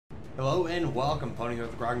Hello and welcome, Pony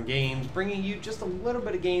with Grog Games, bringing you just a little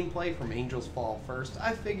bit of gameplay from Angel's Fall first.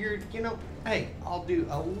 I figured, hey, I'll do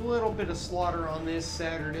a little bit of slaughter on this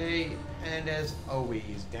Saturday, and as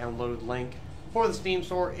always, download link for the Steam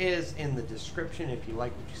store is in the description. If you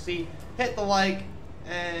like what you see, hit the like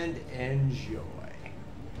and enjoy.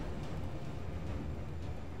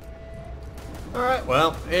 Alright,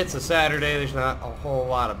 well, it's a Saturday, there's not a whole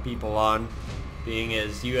lot of people on, being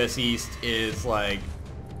as US East is like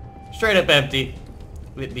straight up empty.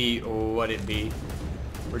 It be what it be.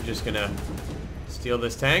 We're just gonna steal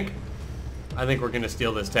this tank. I think we're gonna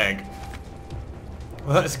steal this tank.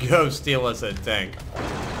 Let's go steal us a tank.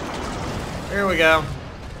 Here we go.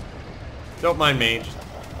 Don't mind me. Just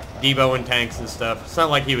deboing tanks and stuff. It's not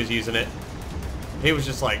like he was using it. He was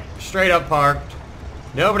just like straight up parked.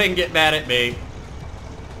 Nobody can get mad at me.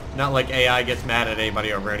 Not like AI gets mad at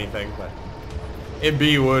anybody over anything, but it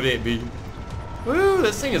be what it be. Woo,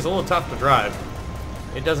 this thing is a little tough to drive.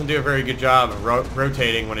 It doesn't do a very good job of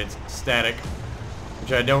rotating when it's static,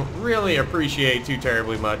 which I don't really appreciate too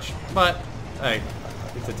terribly much, but hey,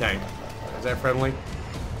 it's a tank. Is that friendly?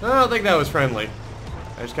 I don't think that was friendly.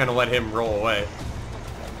 I just kind of let him roll away.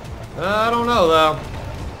 I don't know though.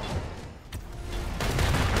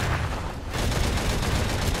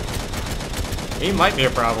 He might be a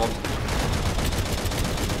problem.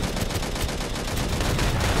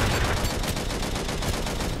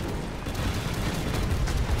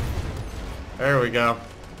 There we go.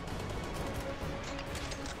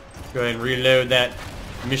 Go ahead and reload that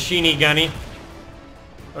machine-y gunny.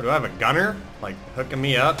 Oh, do I have a gunner? Like, hooking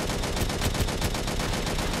me up?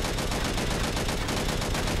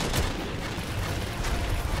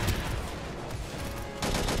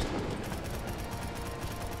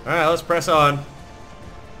 Alright, let's press on.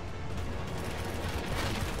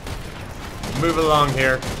 Move along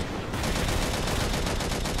here.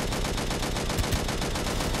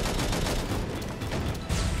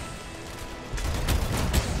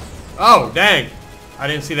 Oh, dang! I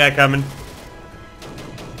didn't see that coming.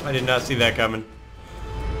 I did not see that coming.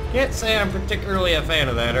 Can't say I'm particularly a fan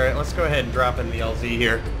of that. Alright, let's go ahead and drop in the LZ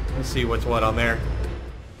here and see what's what on there.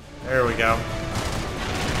 There we go.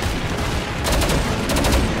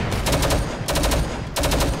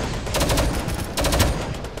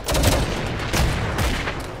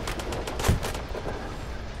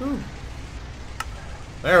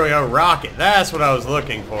 There we go, rocket. That's what I was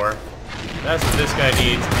looking for. That's what this guy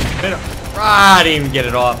needs. I didn't even get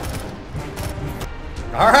it off.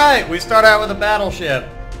 Alright, we start out with a battleship.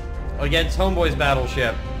 Against Homeboy's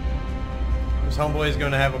battleship. This Homeboy's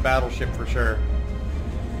going to have a battleship for sure.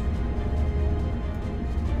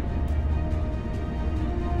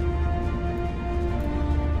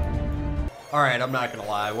 Alright, I'm not gonna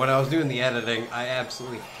lie. When I was doing the editing, I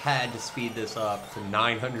absolutely had to speed this up to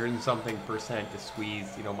 900 and something percent to squeeze,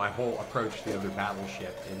 my whole approach to the other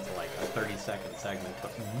battleship into like a 30-second segment.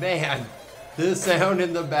 But man, the sound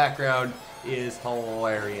in the background is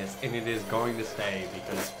hilarious, and it is going to stay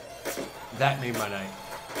because that made my night.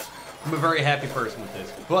 I'm a very happy person with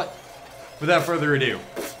this. But without further ado,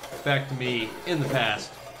 back to me in the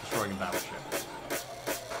past destroying a battleship.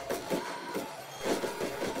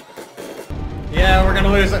 Yeah, we're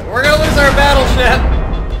gonna lose it. We're gonna lose our battleship.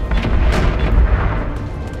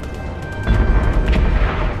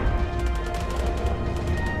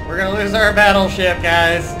 We're gonna lose our battleship,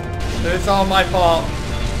 guys. It's all my fault.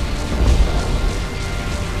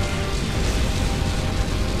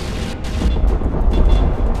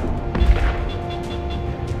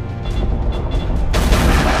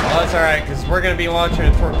 Well, that's alright, because we're gonna be launching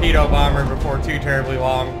a torpedo bomber before too terribly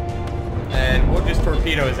long. And we'll just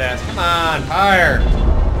torpedo his ass. Come on, fire!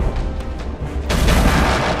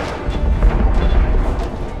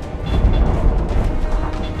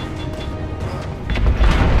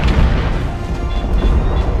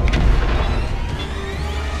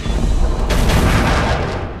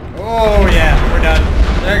 Oh yeah, we're done.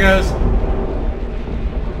 There it goes.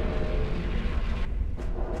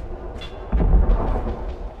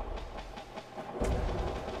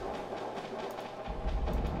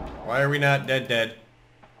 Why are we not dead?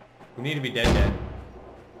 We need to be dead.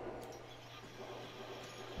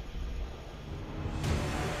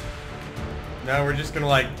 Now we're just gonna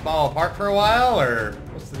like fall apart for a while, or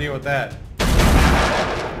what's the deal with that?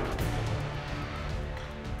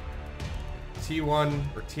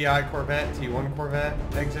 T1 or TI Corvette, T1 Corvette,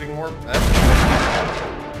 exiting warp.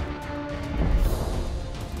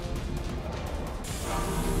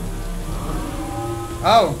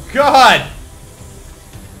 Oh God!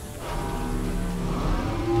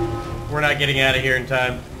 We're not getting out of here in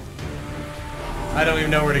time. I don't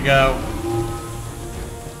even know where to go.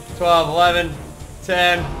 12, 11,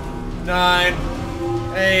 10, 9,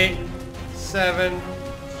 8, 7,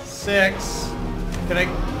 6. Can I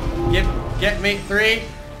get me? 3,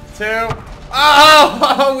 2.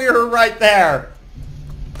 Oh, we were right there.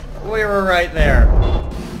 We were right there.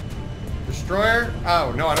 Destroyer?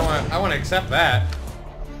 Oh no, I don't want. I want to accept that.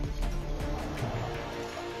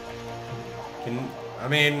 I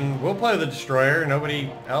mean, we'll play the destroyer.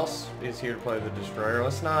 Nobody else is here to play the destroyer.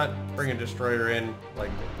 Let's not bring a destroyer in, like,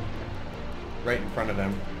 right in front of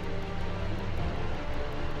them.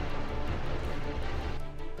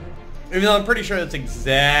 Even though I'm pretty sure that's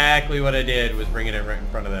exactly what I did, was bring it in right in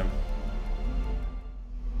front of them.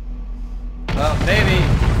 Well, maybe.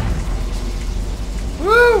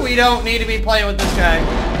 Woo! We don't need to be playing with this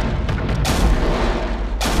guy.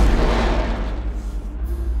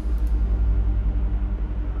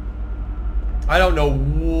 I don't know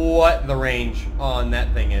what the range on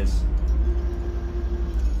that thing is.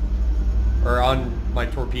 Or on my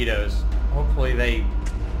torpedoes. Hopefully they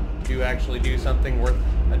do actually do something worth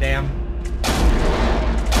a damn.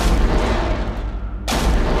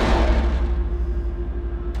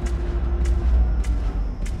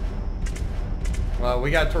 Well,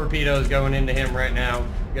 we got torpedoes going into him right now.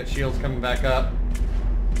 We got shields coming back up.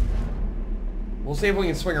 We'll see if we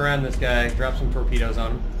can swing around this guy, drop some torpedoes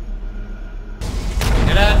on him.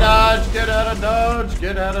 Get out of dodge, get out of dodge,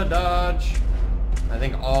 get out of dodge. I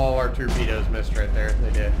think all our torpedoes missed right there. They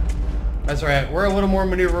did. That's alright. We're a little more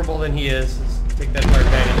maneuverable than he is. Let's take that to our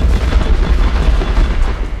advantage.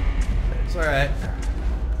 It's alright.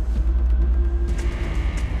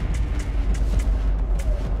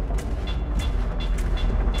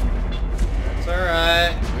 It's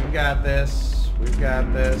alright. We've got this. We've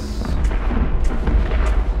got this.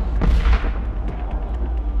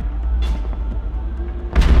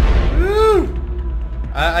 Woo!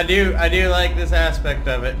 I do like this aspect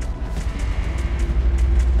of it.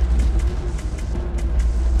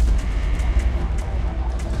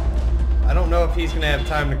 I don't know if he's gonna have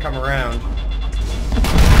time to come around.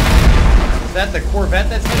 Is that the Corvette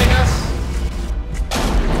that's hitting us?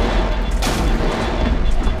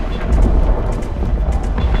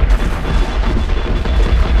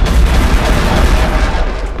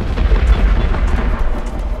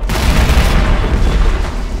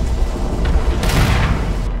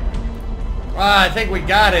 I think we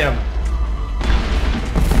got him.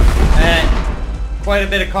 At quite a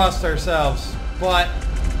bit of cost ourselves, but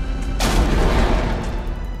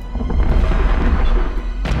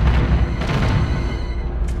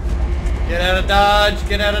get out of dodge,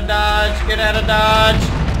 get out of dodge, get out of dodge.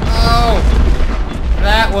 Oh,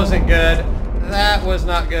 that wasn't good. That was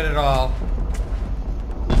not good at all.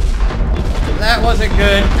 That wasn't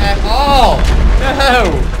good at all.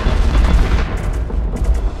 No.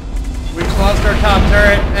 We've lost our top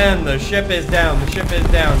turret, and the ship is down. The ship is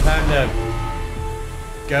down. Time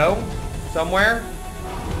to go somewhere.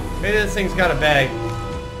 Maybe this thing's got a bag.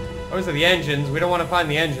 Those are the engines. We don't want to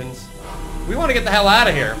find the engines. We want to get the hell out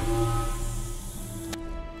of here.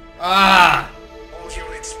 Ah!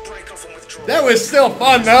 That was still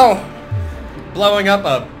fun, though. Blowing up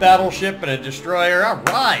a battleship and a destroyer. All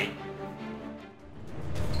right.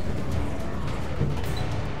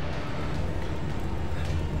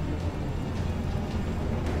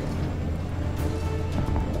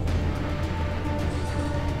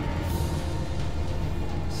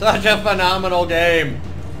 Such a phenomenal game.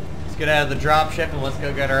 Let's get out of the dropship and let's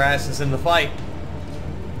go get our asses in the fight.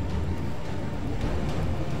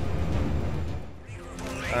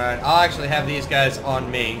 Alright, I'll actually have these guys on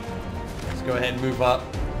me. Let's go ahead and move up.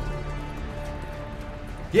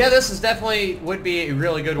 Yeah, this is definitely would be a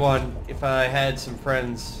really good one if I had some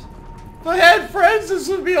friends. If I had friends, this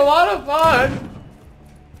would be a lot of fun.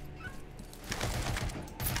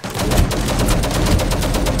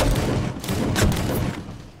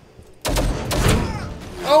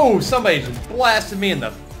 Oh, somebody just blasted me in the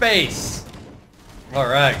face.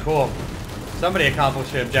 Alright, cool. Somebody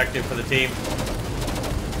accomplished the objective for the team.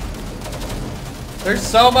 There's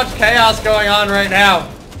so much chaos going on right now.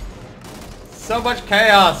 So much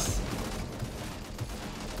chaos.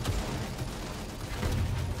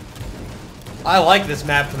 I like this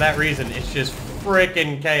map for that reason. It's just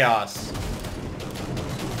freaking chaos.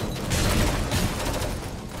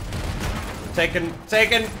 Taking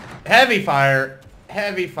heavy fire.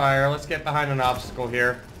 Heavy fire. Let's get behind an obstacle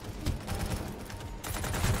here.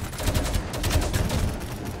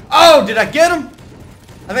 Oh, did I get him?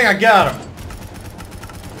 I think I got him.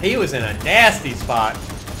 He was in a nasty spot.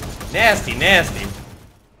 Nasty, nasty.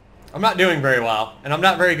 I'm not doing very well, and I'm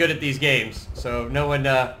not very good at these games. So no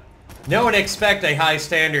one expect a high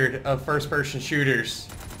standard of first-person shooters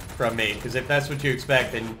from me, because if that's what you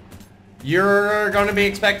expect, then you're going to be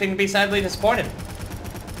expecting to be sadly disappointed.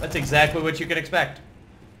 That's exactly what you can expect.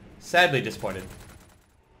 Sadly disappointed.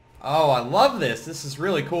 Oh, I love this. This is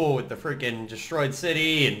really cool with the freaking destroyed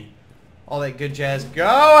city and all that good jazz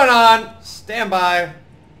going on. Stand by.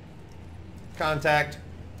 Contact.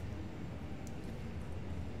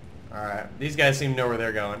 Alright, these guys seem to know where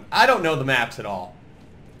they're going. I don't know the maps at all.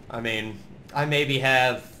 I mean, I maybe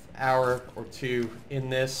have an hour or two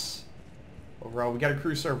in this overall. We got a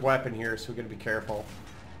crew serve weapon here, so we got to be careful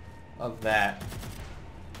of that.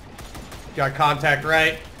 Got contact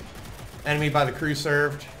right. Enemy by the crew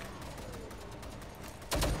served.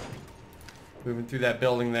 Moving through that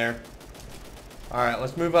building there. Alright,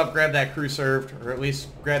 let's move up, grab that crew served, or at least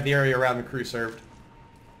grab the area around the crew served.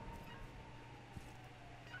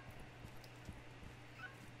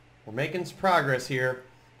 We're making some progress here,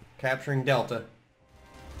 capturing Delta.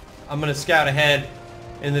 I'm going to scout ahead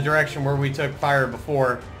in the direction where we took fire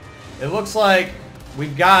before. It looks like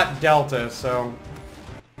we've got Delta, so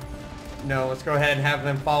no, let's go ahead and have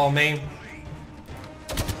them follow me.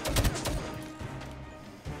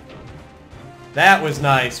 That was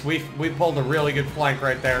nice. We pulled a really good flank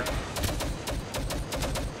right there.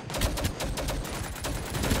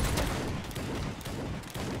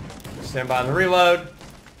 Stand by the reload.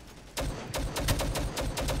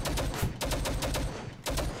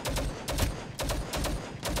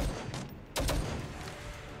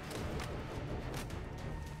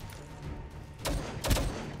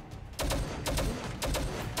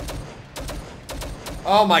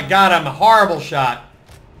 Oh my god, I'm a horrible shot.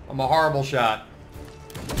 I'm a horrible shot.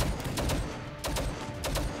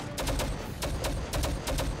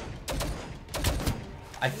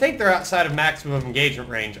 I think they're outside of maximum engagement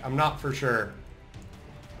range. I'm not for sure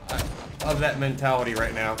of that mentality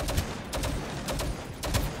right now.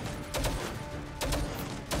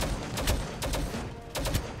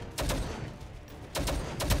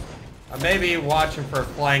 I may be watching for a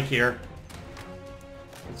flank here.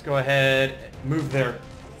 Let's go ahead and move there.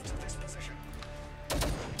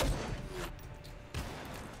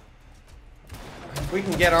 If we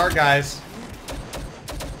can get our guys.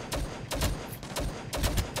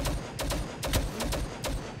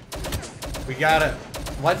 We gotta.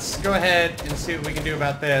 Let's go ahead and see what we can do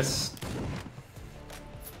about this.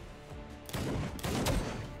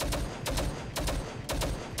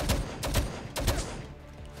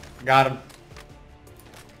 Got him.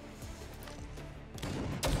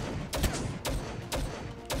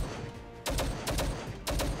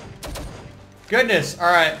 Goodness,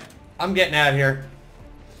 alright. I'm getting out of here.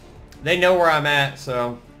 They know where I'm at,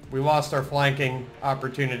 so we lost our flanking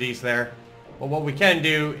opportunities there. But what we can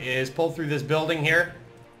do is pull through this building here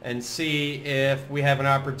and see if we have an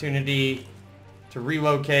opportunity to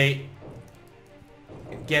relocate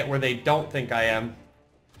and get where they don't think I am.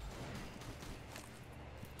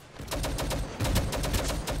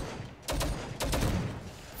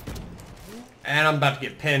 And I'm about to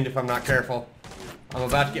get pinned if I'm not careful. I'm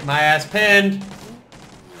about to get my ass pinned.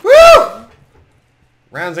 Woo!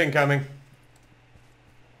 Rounds incoming.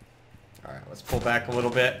 Alright, let's pull back a little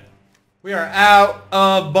bit. We are out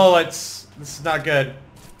of bullets. This is not good.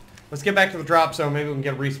 Let's get back to the drop zone. Maybe we can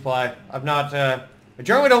get a resupply. I've not, I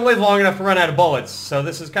generally don't live long enough to run out of bullets, so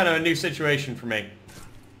this is kind of a new situation for me.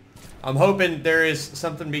 I'm hoping there is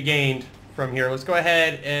something to be gained from here. Let's go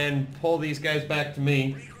ahead and pull these guys back to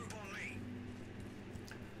me.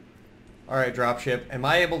 Alright, dropship. Am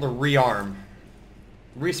I able to rearm?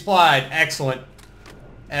 Resupplied. Excellent.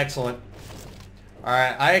 Excellent.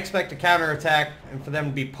 Alright, I expect a counterattack and for them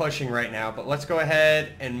to be pushing right now, but let's go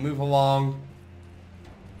ahead and move along.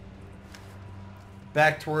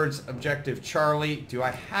 Back towards objective Charlie. Do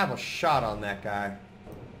I have a shot on that guy?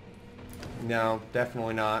 No,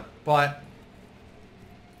 definitely not. But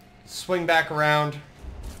swing back around.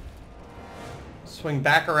 Swing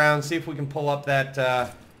back around, see if we can pull up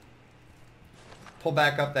that, pull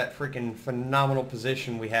back up that freaking phenomenal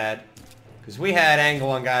position we had. Because we had angle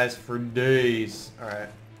on guys for days. Alright.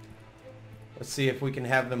 Let's see if we can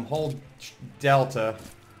have them hold Delta.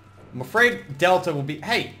 I'm afraid Delta will be...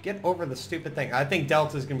 Hey, get over the stupid thing. I think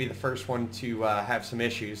Delta is going to be the first one to have some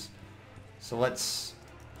issues. So let's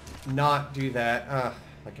not do that.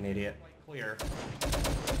 Like an idiot. Clear.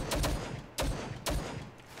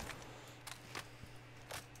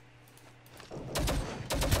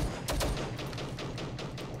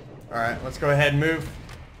 Alright, let's go ahead and move.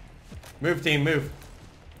 Move, team, move.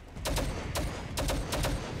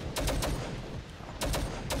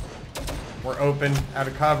 We're open, out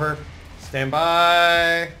of cover. Stand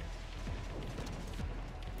by.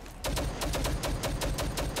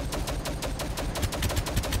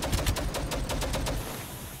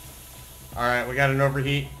 Alright, we got an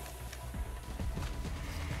overheat.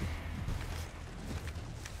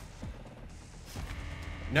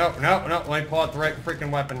 No, no, no. Let me pull out the right freaking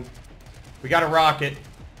weapon. We got a rocket.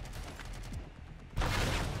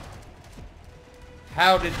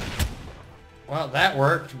 How did... Well, that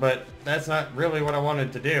worked, but that's not really what I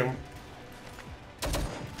wanted to do.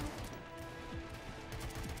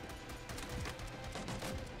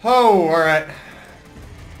 Oh, alright.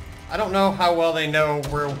 I don't know how well they know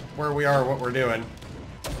where we are, what we're doing.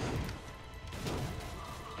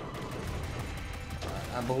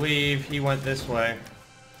 I believe he went this way.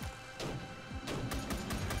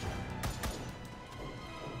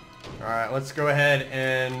 Alright, let's go ahead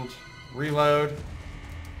and reload.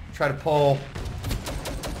 Try to pull.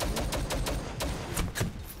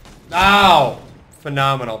 Ow!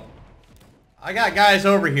 Phenomenal. I got guys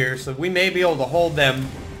over here, so we may be able to hold them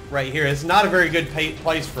right here. It's not a very good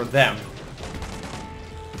place for them.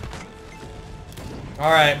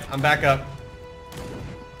 Alright, I'm back up.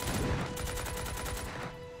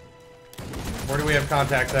 Where do we have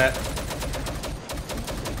contacts at?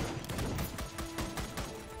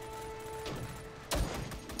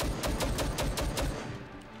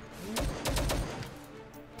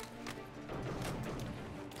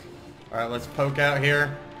 Alright, let's poke out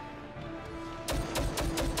here.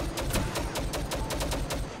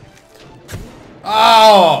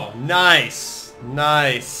 Oh, nice.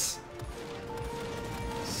 Nice.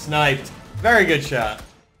 Sniped. Very good shot.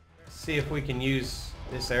 See if we can use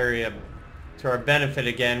this area to our benefit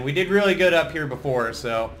again. We did really good up here before,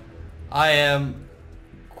 so I am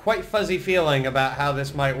quite fuzzy feeling about how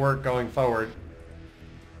this might work going forward.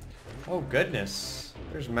 Oh, goodness.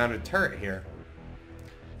 There's a mounted turret here.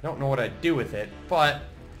 Don't know what I'd do with it, but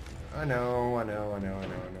I know.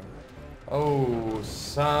 Oh,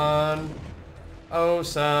 son. Oh,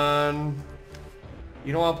 son.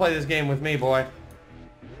 You don't want to play this game with me, boy.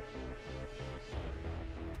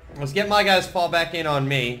 Let's get my guys to fall back in on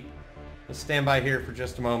me. Let's stand by here for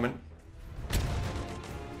just a moment.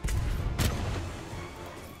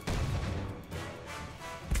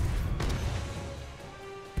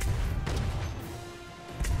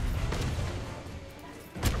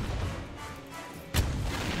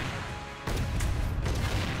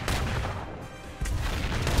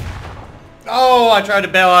 Oh, I tried to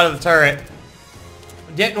bail out of the turret.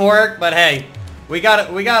 Didn't work, but hey, we got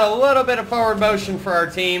a little bit of forward motion for our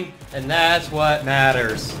team, and that's what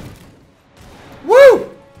matters.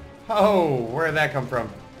 Woo! Oh, where did that come from?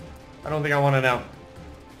 I don't think I want to know.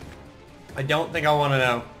 I don't think I want to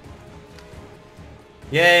know.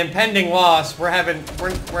 Yeah, impending loss. We're having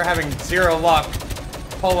zero luck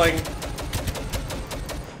pulling.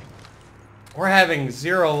 We're having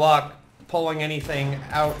zero luck pulling anything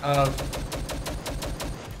out of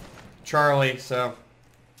Charlie, so.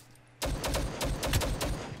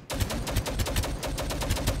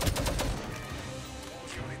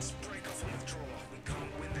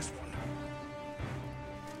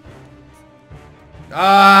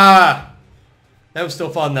 Ah! That was still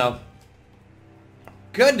fun, though.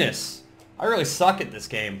 Goodness! I really suck at this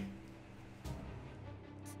game.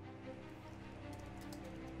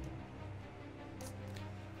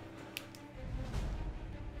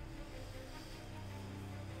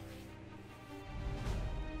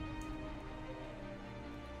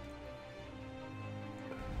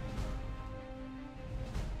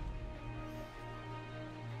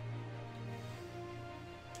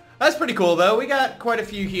 That's pretty cool, though. We got quite a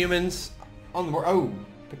few humans on the board. Oh,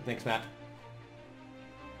 pick the next map.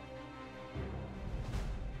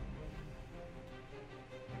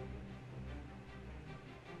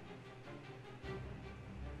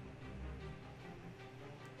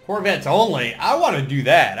 Corvettes only? I want to do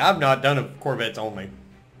that. I've not done a Corvettes only.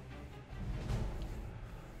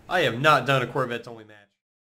 I have not done a Corvettes only match.